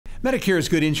Medicare is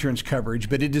good insurance coverage,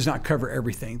 but it does not cover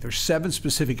everything. There's 7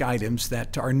 specific items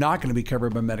that are not going to be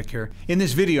covered by Medicare. In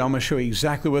this video, I'm going to show you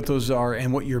exactly what those are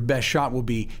and what your best shot will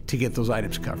be to get those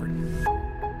items covered.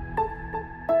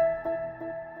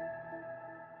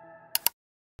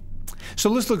 So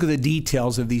let's look at the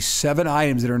details of these 7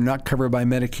 items that are not covered by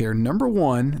Medicare. Number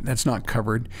 1 that's not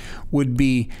covered would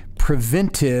be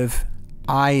preventive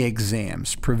eye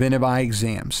exams, preventive eye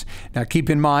exams. Now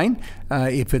keep in mind,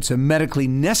 if it's a medically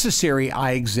necessary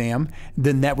eye exam,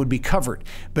 then that would be covered.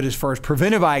 But as far as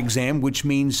preventive eye exam, which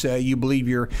means you believe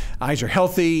your eyes are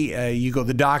healthy, you go to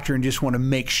the doctor and just want to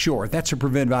make sure, that's a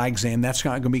preventive eye exam. That's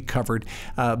not going to be covered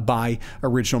by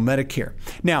original Medicare.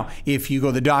 Now, if you go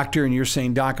to the doctor and you're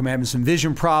saying, Doc, I'm having some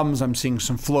vision problems, I'm seeing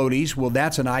some floaties, well,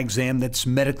 that's an eye exam that's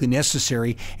medically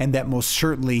necessary, and that most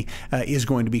certainly is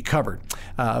going to be covered.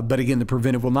 But again, the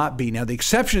preventive will not be. Now, the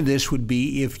exception to this would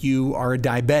be if you are a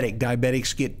diabetic.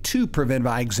 Diabetics get 2 preventive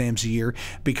eye exams a year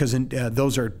because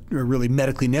those are really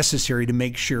medically necessary to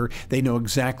make sure they know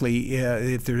exactly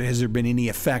if there has been any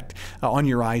effect on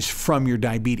your eyes from your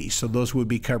diabetes. So those would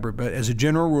be covered. But as a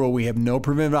general rule, we have no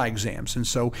preventive eye exams. And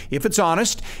so if it's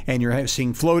honest and you're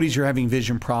seeing floaties, you're having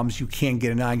vision problems, you can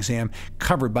get an eye exam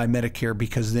covered by Medicare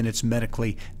because then it's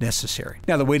medically necessary.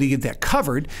 Now, the way to get that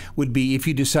covered would be if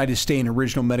you decide to stay in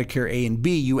original Medicare A and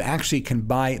B, you actually can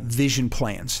buy vision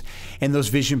plans. And those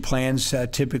vision plans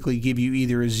typically give you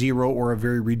either a 0 or a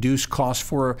very reduced cost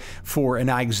for an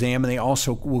eye exam, and they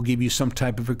also will give you some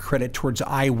type of a credit towards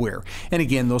eyewear. And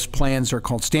again, those plans are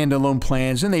called standalone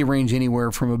plans, and they range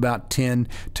anywhere from about $10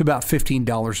 to about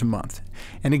 $15 a month.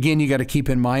 And again, you got to keep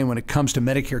in mind when it comes to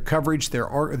Medicare coverage,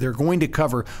 they're going to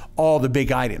cover all the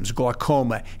big items,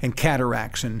 glaucoma and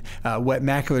cataracts and wet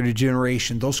macular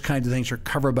degeneration. Those kinds of things are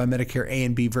covered by Medicare A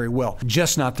and B very well,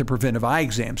 just not the preventive eye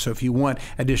exam. So if you want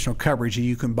additional coverage,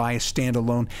 you can buy a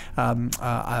standalone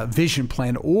vision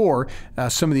plan, or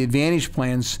some of the Advantage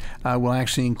plans will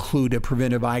actually include a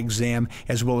preventive eye exam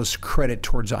as well as credit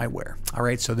towards eyewear. All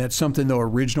right, so that's something, though,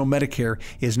 original Medicare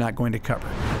is not going to cover.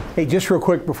 Hey, just real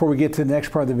quick before we get to the next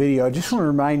part of the video, I just want to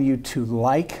remind you to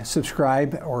like,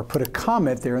 subscribe, or put a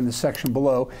comment there in the section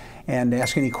below and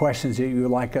ask any questions that you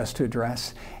would like us to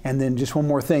address. And then just one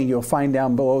more thing, you'll find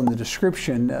down below in the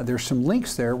description, there's some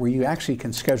links there where you actually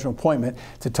can schedule an appointment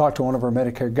to talk to one of our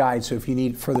Medicare guides. So if you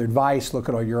need further advice, look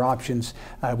at all your options,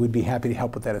 we'd be happy to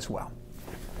help with that as well.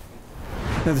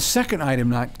 Now, the second item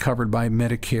not covered by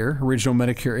Medicare, original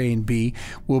Medicare A and B,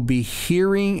 will be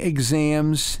hearing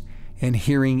exams and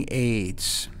hearing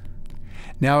aids.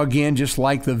 Now, again, just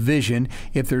like the vision,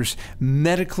 if there's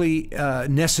medically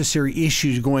necessary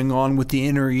issues going on with the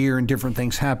inner ear and different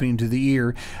things happening to the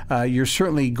ear, you're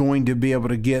certainly going to be able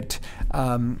to get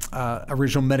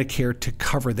original Medicare to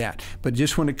cover that. But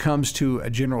just when it comes to a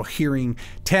general hearing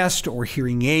test or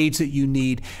hearing aids that you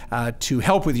need to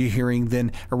help with your hearing,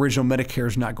 then original Medicare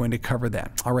is not going to cover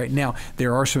that. All right, now,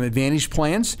 there are some Advantage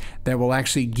plans that will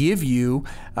actually give you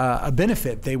a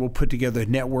benefit. They will put together a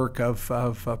network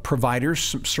of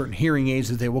providers, some certain hearing aids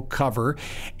that they will cover,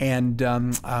 and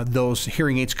those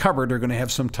hearing aids covered are going to have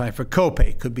some type of copay.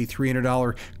 It could be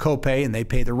 $300 copay and they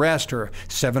pay the rest, or a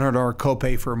 $700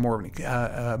 copay for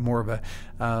more of a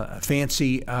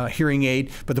fancy hearing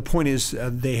aid. But the point is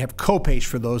they have copays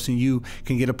for those, and you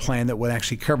can get a plan that would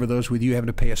actually cover those with you having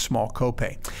to pay a small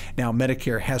copay. Now,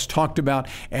 Medicare has talked about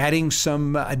adding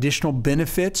some additional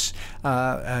benefits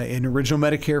in original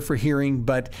Medicare for hearing,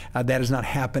 but that has not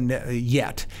happened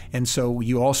yet. And so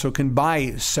you also can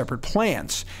buy separate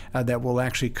plans that will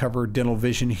actually cover dental,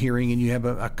 vision, hearing, and you have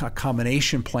a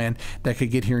combination plan that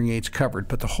could get hearing aids covered.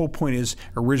 But the whole point is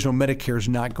original Medicare is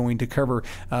not going to cover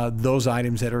those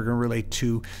items that are going to relate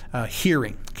to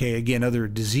hearing. Okay, again, other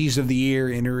disease of the ear,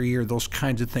 inner ear, those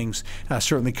kinds of things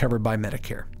certainly covered by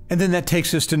Medicare. And then that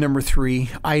takes us to number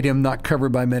 3, item not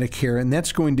covered by Medicare, and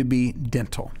that's going to be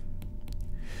dental.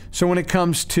 So when it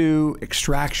comes to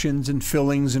extractions and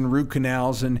fillings and root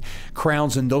canals and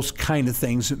crowns and those kind of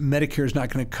things, Medicare is not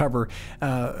going to cover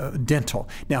dental.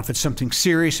 Now, if it's something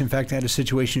serious, in fact, I had a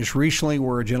situation just recently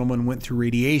where a gentleman went through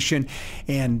radiation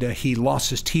and he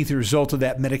lost his teeth as a result of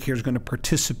that. Medicare is going to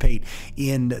participate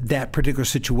in that particular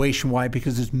situation. Why?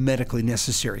 Because it's medically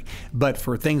necessary. But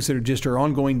for things that are just our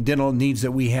ongoing dental needs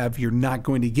that we have, you're not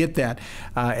going to get that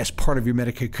as part of your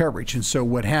Medicare coverage. And so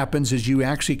what happens is you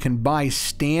actually can buy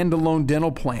standalone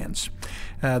dental plans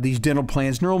These dental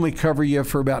plans normally cover you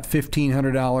for about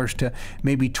 $1,500 to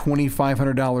maybe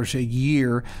 $2,500 a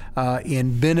year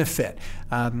in benefit.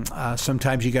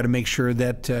 Sometimes you got to make sure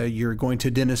that you're going to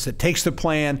a dentist that takes the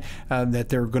plan, that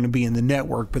they're going to be in the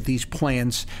network, but these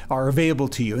plans are available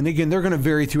to you. And again, they're going to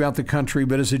vary throughout the country,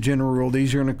 but as a general rule,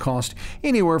 these are going to cost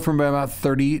anywhere from about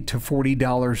 $30 to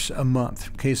 $40 a month.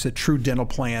 Okay, it's a true dental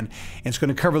plan, and it's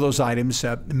going to cover those items.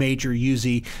 Major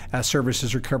UZ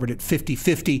services are covered at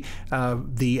 50-50.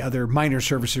 The other minor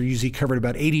services are usually covered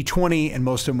about 80-20, and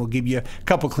most of them will give you a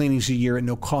couple cleanings a year at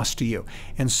no cost to you.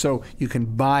 And so you can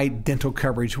buy dental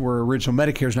coverage where original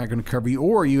Medicare is not going to cover you,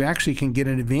 or you actually can get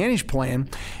an Advantage plan,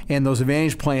 and those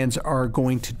Advantage plans are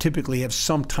going to typically have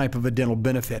some type of a dental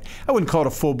benefit. I wouldn't call it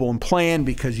a full-blown plan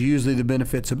because usually the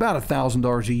benefit's about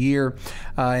 $1,000 a year,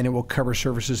 and it will cover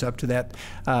services up to that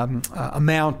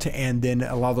amount, and then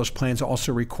a lot of those plans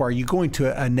also require you going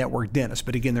to a network dentist,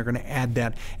 but again, they're going to add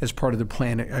that as part of the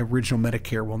plan. Original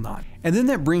Medicare will not. And then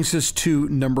that brings us to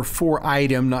number 4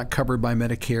 item not covered by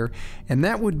Medicare, and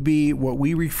that would be what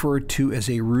we refer to as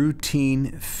a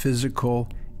routine physical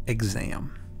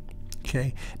exam.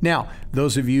 Okay. Now,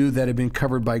 those of you that have been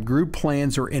covered by group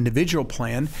plans or individual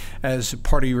plan, as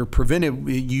part of your preventive,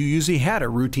 you usually had a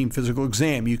routine physical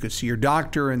exam. You could see your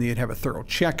doctor and they'd have a thorough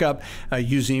checkup.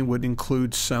 Usually it would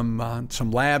include some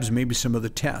labs, maybe some other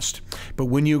tests. But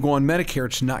when you go on Medicare,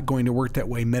 it's not going to work that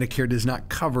way. Medicare does not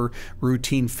cover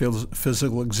routine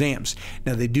physical exams.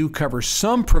 Now, they do cover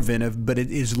some preventive, but it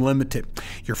is limited.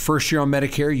 Your first year on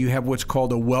Medicare, you have what's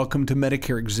called a Welcome to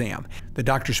Medicare exam. The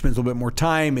doctor spends a little bit more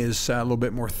time, is a little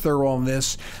bit more thorough on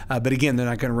this, but again, they're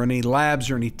not going to run any labs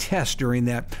or any tests during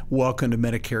that Welcome to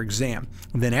Medicare exam.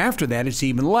 And then after that, it's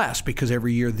even less, because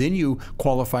every year then you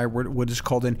qualify what is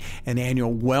called an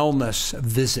annual wellness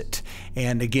visit.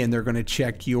 And again, they're going to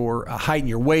check your height and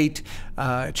your weight,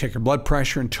 check your blood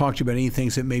pressure, and talk to you about any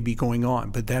things that may be going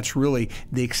on. But that's really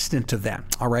the extent of that.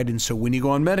 All right. And so when you go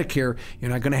on Medicare,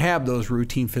 you're not going to have those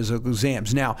routine physical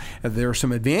exams. Now, there are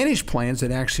some Advantage plans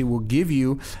that actually will give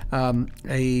you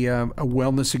a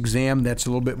wellness exam that's a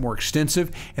little bit more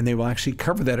extensive, and they will actually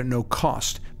cover that at no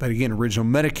cost. But again, original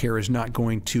Medicare is not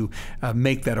going to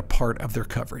make that a part of their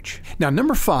coverage. Now,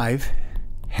 number 5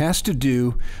 has to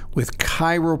do with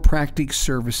chiropractic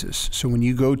services. So when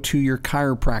you go to your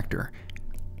chiropractor,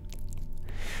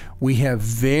 we have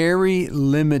very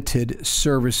limited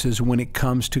services when it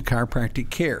comes to chiropractic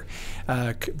care.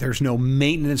 There's no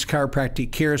maintenance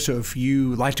chiropractic care, so if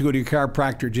you like to go to your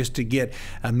chiropractor just to get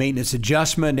a maintenance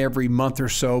adjustment every month or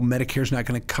so, Medicare's not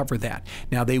going to cover that.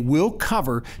 Now, they will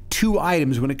cover 2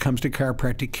 items when it comes to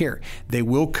chiropractic care. They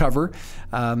will cover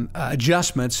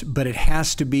adjustments, but it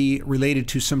has to be related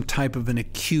to some type of an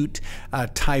acute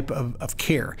type of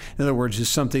care. In other words, it's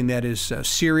something that is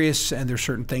serious and there's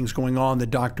certain things going on. The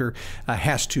doctor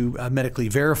has to medically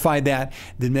verify that.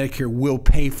 Then Medicare will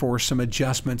pay for some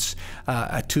adjustments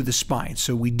to the spine.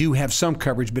 So we do have some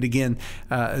coverage, but again,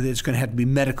 it's going to have to be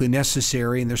medically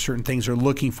necessary, and there's certain things they're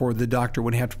looking for the doctor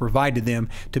would have to provide to them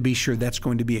to be sure that's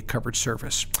going to be a covered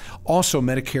service. Also,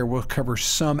 Medicare will cover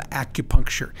some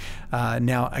acupuncture.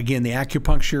 Now, again, the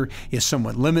acupuncture is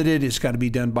somewhat limited. It's got to be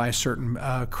done by a certain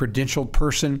credentialed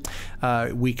person.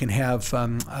 We can have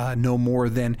no more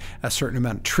than a certain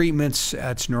amount of treatments.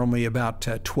 It's normally about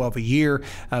 12 a year,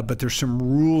 but there's some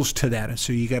rules to that. And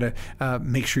so you got to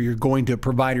make sure you're going to a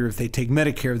provider, if they take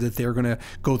Medicare, that they're going to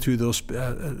go through those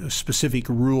specific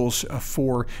rules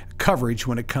for coverage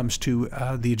when it comes to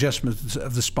the adjustments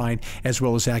of the spine as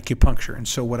well as acupuncture. And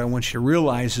so what I want you to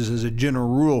realize is, as a general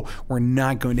rule, we're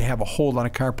not going to have a whole lot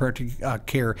of chiropractic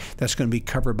care that's going to be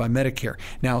covered by Medicare.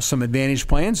 Now, some Advantage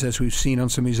plans, as we've seen on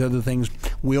some of these other things,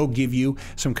 will give you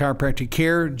some chiropractic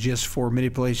care just for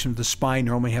manipulation of the spine.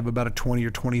 Normally have about a $20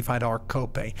 or $25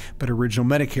 copay, but original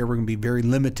Medicare, we're going to be very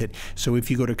limited. So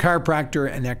if you go to a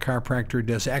chiropractor and that chiropractor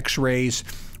does x-rays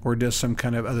or does some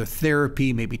kind of other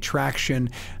therapy, maybe traction,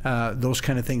 those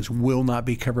kind of things will not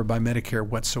be covered by Medicare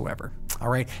whatsoever. All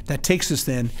right, that takes us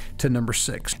then to number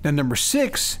 6. Now, number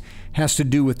 6 has to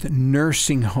do with the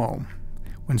nursing home.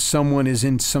 When someone is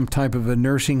in some type of a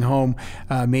nursing home,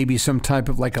 maybe some type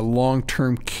of like a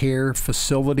long-term care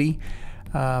facility,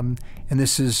 and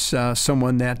this is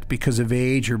someone that, because of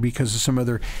age or because of some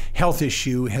other health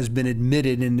issue, has been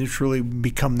admitted and it's really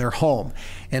become their home.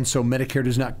 And so Medicare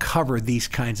does not cover these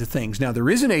kinds of things. Now, there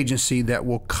is an agency that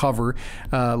will cover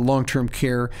long-term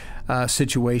care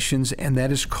situations, and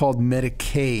that is called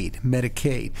Medicaid.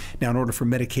 Medicaid. Now, in order for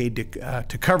Medicaid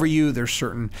to cover you, there's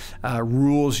certain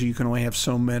rules. You can only have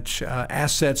so much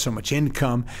assets, so much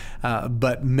income,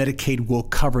 but Medicaid will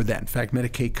cover that. In fact,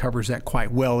 Medicaid covers that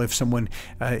quite well if someone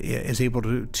is able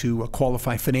to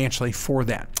qualify financially for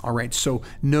that. All right, so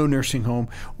no nursing home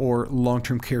or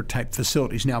long-term care type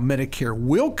facilities. Now, Medicare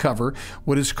will cover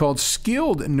what is called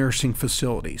skilled nursing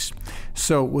facilities.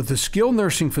 So with the skilled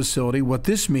nursing facility, what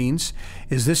this means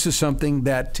is this is something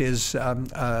that is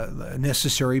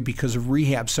necessary because of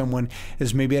rehab. Someone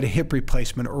has maybe had a hip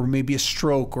replacement or maybe a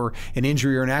stroke or an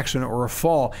injury or an accident or a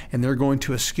fall, and they're going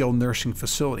to a skilled nursing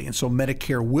facility. And so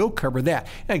Medicare will cover that.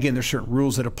 And again, there's certain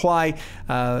rules that apply.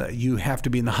 You have to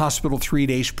be in the hospital 3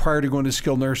 days prior to going to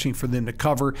skilled nursing for them to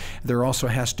cover. There also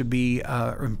has to be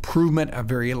improvement, a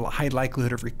very high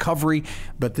likelihood of recovery,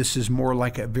 but this is more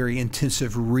like a very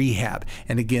intensive rehab.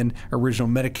 And again, original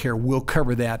Medicare will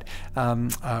cover that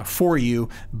for you,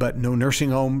 but no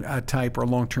nursing home type or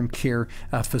long-term care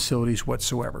facilities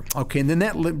whatsoever. Okay, and then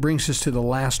that brings us to the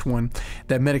last one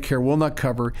that Medicare will not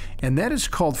cover, and that is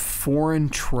called foreign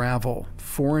travel.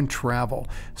 Foreign travel.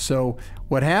 So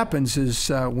what happens is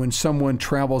when someone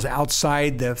travels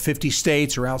outside the 50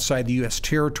 states or outside the U.S.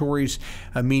 territories,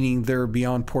 meaning they're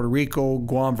beyond Puerto Rico,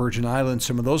 Guam, Virgin Islands,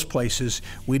 some of those places,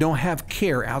 we don't have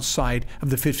care outside of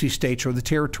the 50 states or the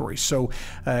territories. So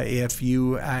if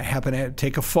you happen to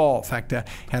take a fall, in fact, I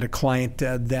had a client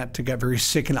that got very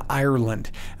sick in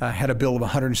Ireland, had a bill of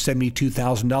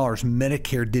 $172,000.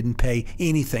 Medicare didn't pay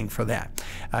anything for that.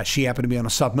 She happened to be on a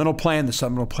supplemental plan. The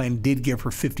supplemental plan did give her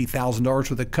 $50,000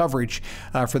 worth of coverage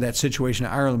for that situation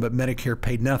in Ireland, but Medicare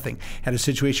paid nothing. Had a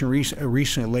situation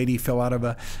recently, a lady fell out of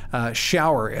a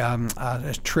shower,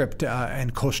 tripped in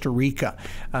Costa Rica.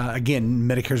 Again,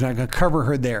 Medicare's not going to cover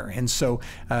her there. And so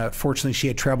fortunately, she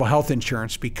had travel health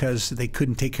insurance because they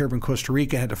couldn't take care of her in Costa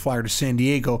Rica, had to fly her to San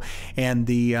Diego, and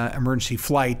the emergency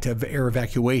flight of air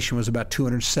evacuation was about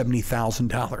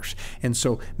 $270,000. And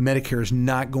so Medicare is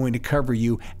not going to cover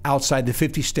you outside the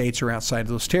 50 states or outside of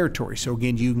those territories. So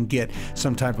again, you can get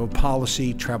some type of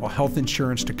policy, travel health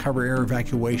insurance to cover air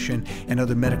evacuation and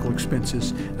other medical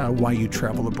expenses while you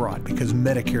travel abroad, because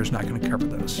Medicare is not going to cover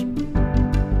those.